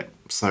of a blip.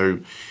 So,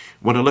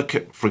 when I look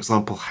at, for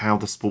example, how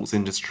the sports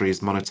industry is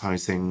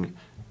monetizing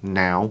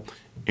now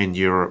in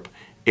Europe,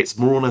 it's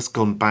more or less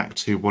gone back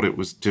to what it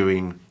was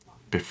doing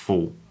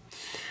before.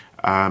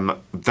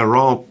 There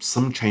are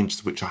some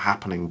changes which are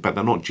happening, but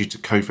they're not due to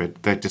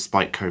COVID, they're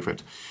despite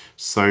COVID.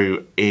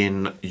 So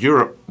in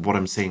Europe, what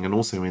I'm seeing, and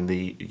also in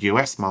the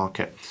US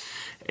market,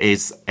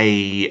 is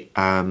a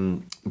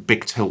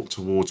big tilt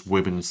towards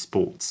women's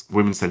sports,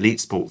 women's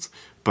elite sports,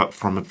 but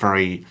from a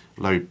very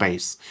low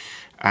base.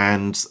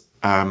 And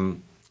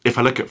if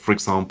I look at, for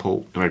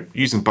example,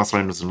 using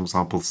Barcelona as an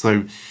example,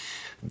 so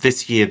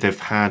this year they've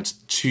had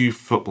two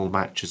football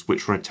matches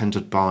which were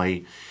attended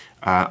by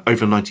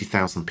over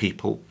 90,000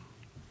 people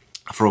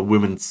for a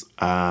women's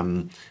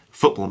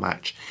football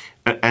match.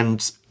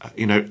 And,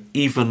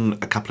 even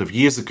a couple of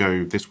years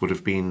ago, this would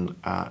have been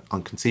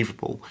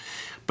unconceivable.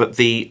 But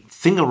the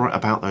thing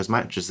about those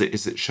matches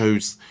is it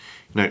shows,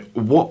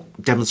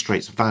 what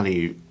demonstrates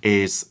value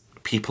is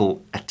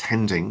people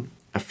attending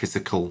a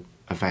physical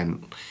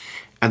event.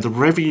 And the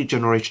revenue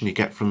generation you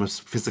get from a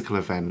physical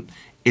event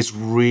is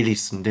really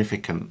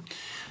significant.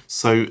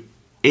 So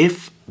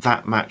if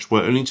that match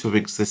were only to have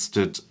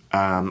existed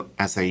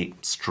as a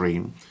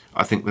stream,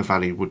 I think the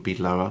value would be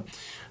lower.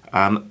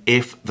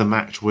 If the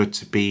match were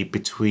to be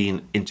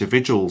between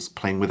individuals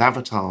playing with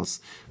avatars,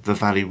 the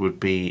value would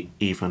be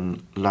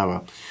even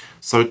lower.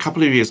 So a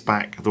couple of years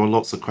back, there were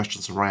lots of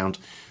questions around,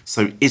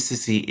 so is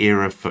this the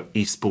era for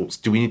esports?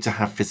 Do we need to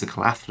have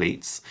physical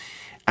athletes?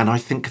 And I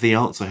think the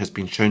answer has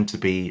been shown to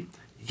be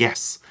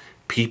yes.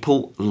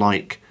 People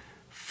like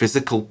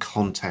physical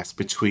contest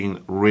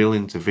between real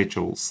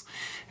individuals,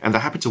 and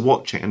they're happy to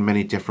watch it in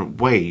many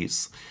different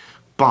ways.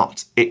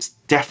 But it's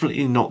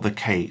definitely not the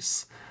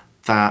case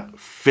that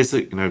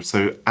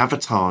so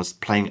avatars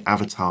playing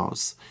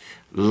avatars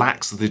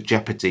lacks the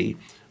jeopardy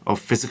of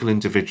physical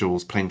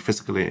individuals playing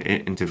physical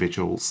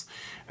individuals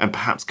and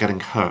perhaps getting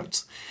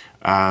hurt.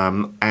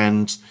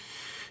 And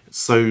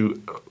so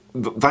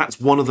that's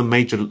one of the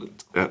major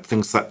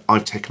things that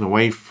I've taken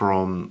away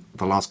from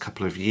the last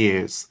couple of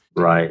years.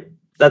 Right.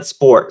 That's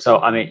sport. So,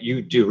 I mean,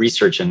 you do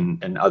research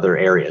in other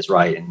areas,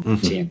 right? In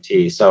Mhm.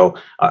 TMT. So,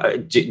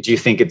 do you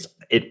think it's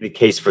the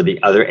case for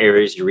the other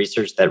areas you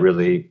research that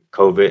really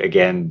COVID,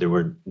 again, there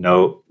were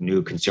no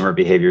new consumer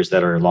behaviors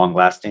that are long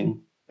lasting?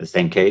 The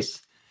same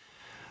case?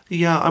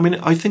 Yeah, I mean,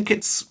 I think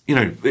it's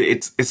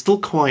still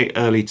quite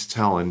early to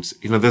tell, and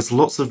there's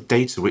lots of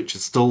data which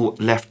is still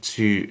left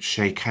to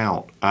shake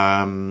out.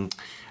 And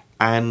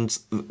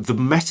the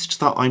message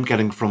that I'm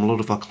getting from a lot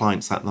of our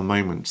clients at the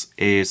moment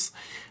is,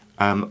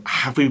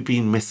 have we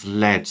been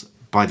misled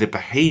by the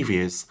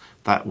behaviors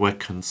that were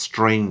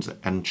constrained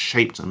and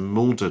shaped and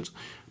molded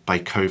by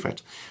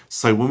COVID?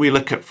 So when we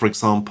look at, for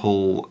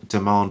example,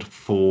 demand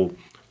for,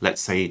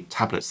 let's say,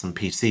 tablets and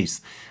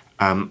PCs,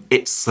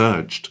 it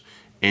surged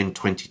in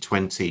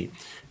 2020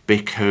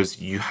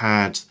 because you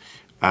had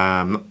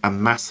a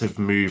massive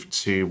move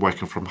to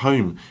working from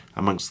home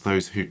amongst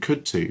those who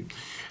could do.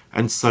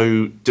 And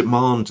so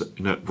demand,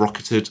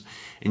 rocketed,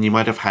 and you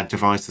might have had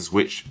devices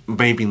which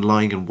may have been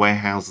lying in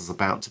warehouses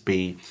about to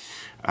be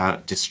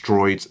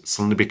destroyed,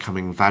 suddenly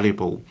becoming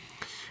valuable.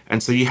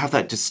 And so you have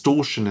that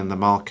distortion in the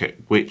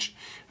market, which,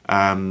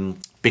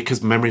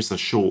 because memories are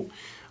short,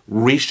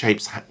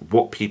 reshapes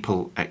what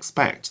people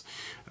expect.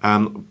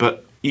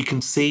 But you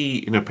can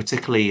see,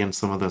 particularly in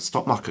some of the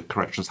stock market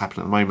corrections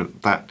happening at the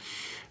moment, that,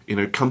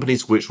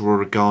 companies which were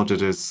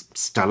regarded as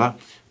stellar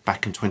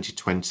back in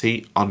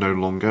 2020 are no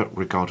longer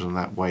regarded in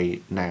that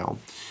way now.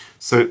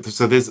 So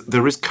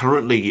there is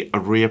currently a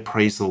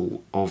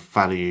reappraisal of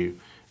value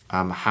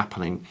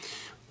happening.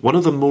 One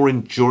of the more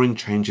enduring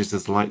changes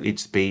is likely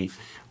to be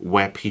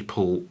where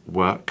people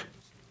work.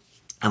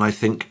 And I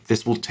think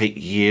this will take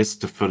years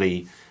to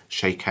fully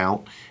shake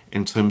out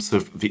in terms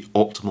of the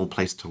optimal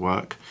place to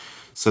work.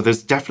 So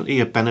there's definitely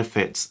a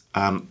benefit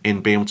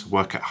in being able to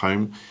work at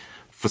home.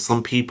 For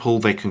some people,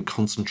 they can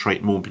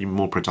concentrate more, be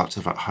more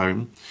productive at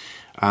home.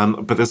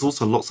 But there's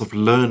also lots of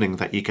learning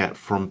that you get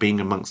from being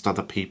amongst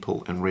other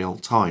people in real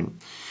time.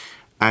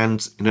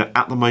 And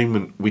at the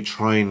moment, we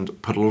try and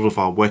put a lot of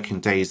our working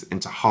days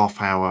into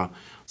half-hour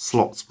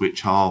slots,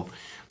 which are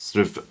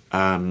sort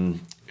of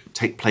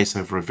take place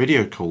over a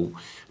video call.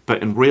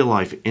 But in real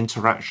life,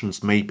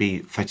 interactions may be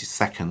 30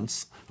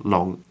 seconds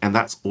long, and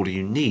that's all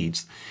you need.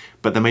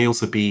 But there may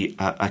also be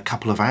a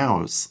couple of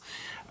hours.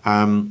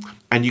 And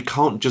you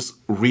can't just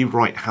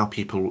rewrite how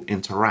people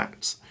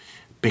interact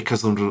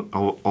because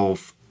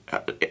of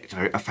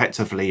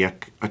effectively a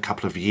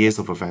couple of years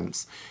of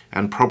events.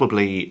 And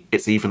probably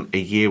it's even a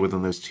year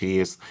within those 2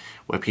 years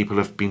where people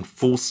have been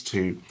forced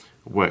to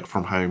work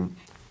from home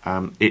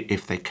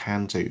if they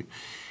can do.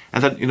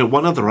 And then,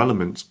 one other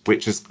element,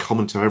 which is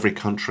common to every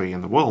country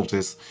in the world,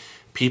 is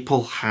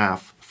people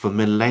have, for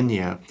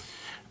millennia,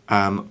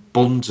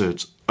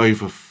 bonded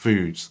over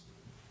food,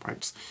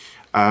 right?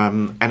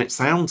 And it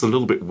sounds a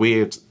little bit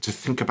weird to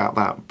think about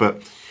that,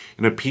 but,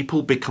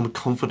 people become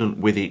confident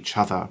with each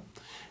other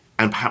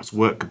and perhaps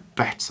work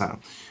better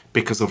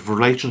because of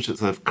relationships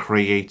that have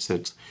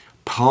created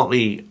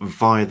partly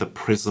via the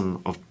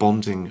prism of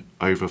bonding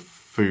over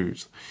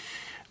food.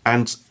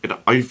 And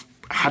I've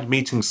had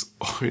meetings,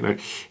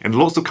 in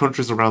lots of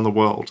countries around the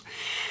world,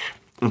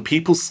 and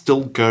people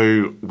still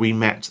go, we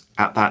met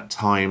at that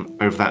time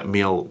over that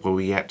meal where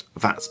we ate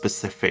that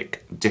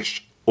specific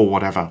dish or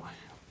whatever.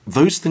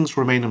 Those things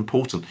remain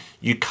important.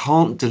 You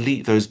can't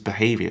delete those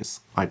behaviors,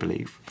 I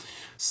believe.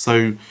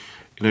 So,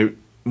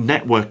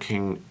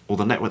 networking, or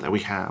the network that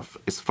we have,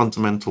 is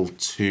fundamental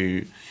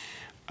to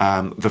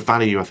the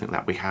value, I think,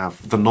 that we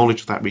have, the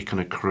knowledge that we can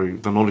accrue,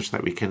 the knowledge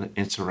that we can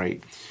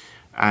iterate.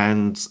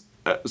 And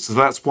so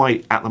that's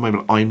why at the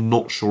moment I'm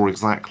not sure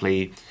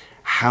exactly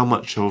how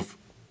much of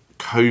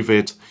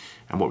COVID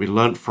and what we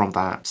learned from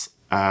that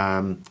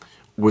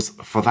was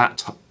for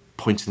that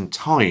point in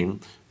time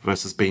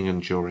versus being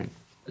enduring.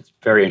 It's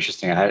very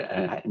interesting.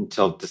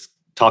 Until just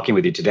talking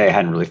with you today, I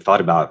hadn't really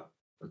thought about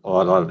a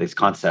lot of these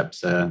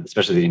concepts,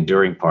 especially the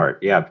enduring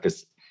part. Yeah,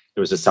 because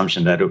there was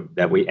assumption that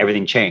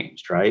everything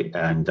changed, right?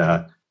 And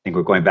I think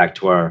we're going back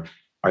to our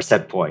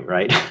set point,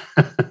 right?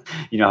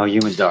 How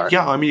humans are.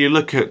 Yeah, I mean, you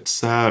look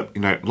at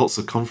lots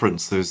of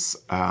conferences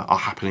are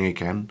happening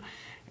again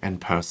in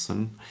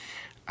person,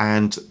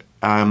 and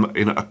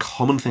a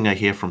common thing I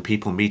hear from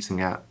people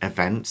meeting at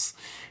events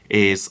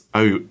is,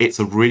 it's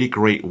a really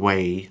great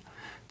way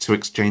to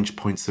exchange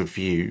points of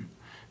view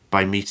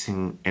by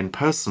meeting in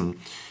person,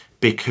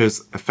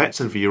 because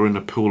effectively you're in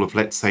a pool of,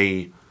 let's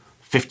say,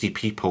 50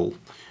 people,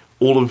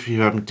 all of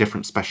you having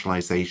different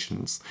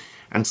specializations,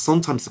 and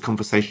sometimes the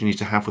conversation you need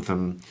to have with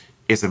them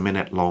is a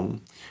minute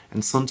long,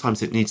 and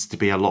sometimes it needs to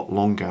be a lot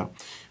longer,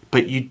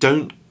 but you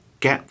don't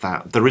get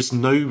that. There is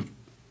no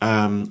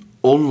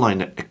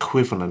online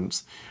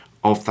equivalent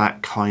of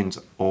that kind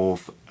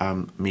of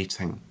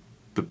meeting.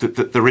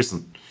 There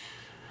isn't.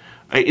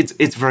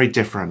 It's very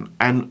different,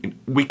 and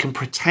we can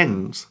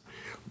pretend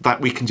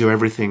that we can do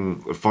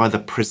everything via the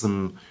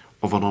prism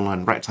of an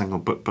online rectangle,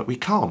 but we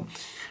can't.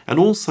 And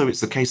also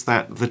it's the case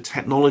that the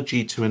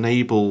technology to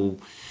enable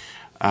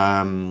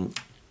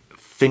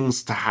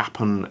things to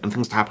happen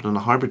in a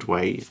hybrid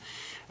way,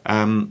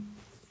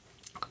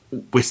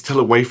 we're still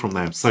away from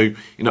there. So,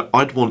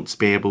 I'd want to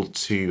be able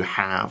to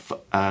have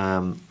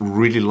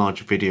really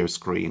large video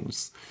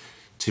screens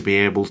to be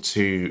able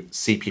to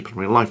see people in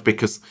real life,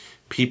 because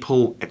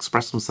people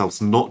express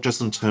themselves not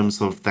just in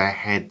terms of their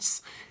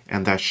heads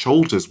and their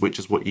shoulders, which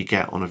is what you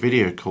get on a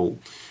video call,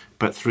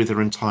 but through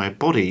their entire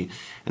body.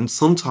 And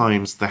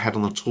sometimes the head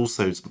and the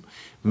torsos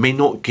may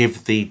not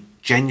give the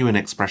genuine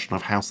expression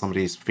of how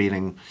somebody is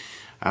feeling.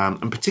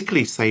 And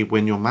particularly, say,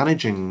 when you're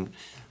managing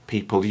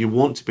people, you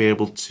want to be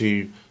able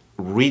to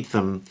read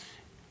them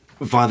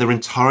via their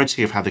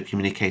entirety of how they're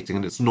communicating,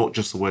 and it's not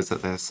just the words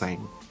that they're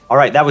saying. All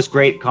right, that was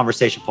great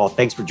conversation, Paul.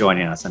 Thanks for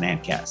joining us on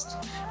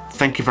Antcast.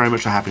 Thank you very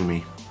much for having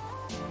me.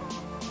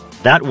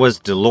 That was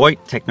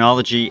Deloitte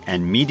technology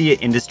and media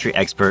industry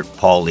expert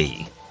Paul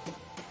Lee.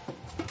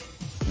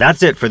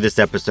 That's it for this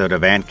episode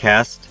of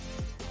Antcast.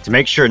 To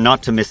make sure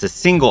not to miss a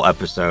single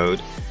episode,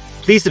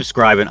 please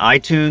subscribe on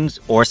iTunes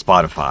or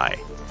Spotify,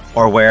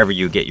 or wherever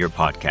you get your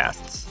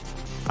podcasts.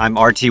 I'm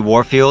RT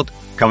Warfield,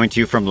 coming to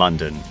you from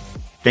London.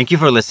 Thank you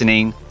for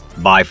listening.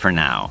 Bye for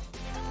now.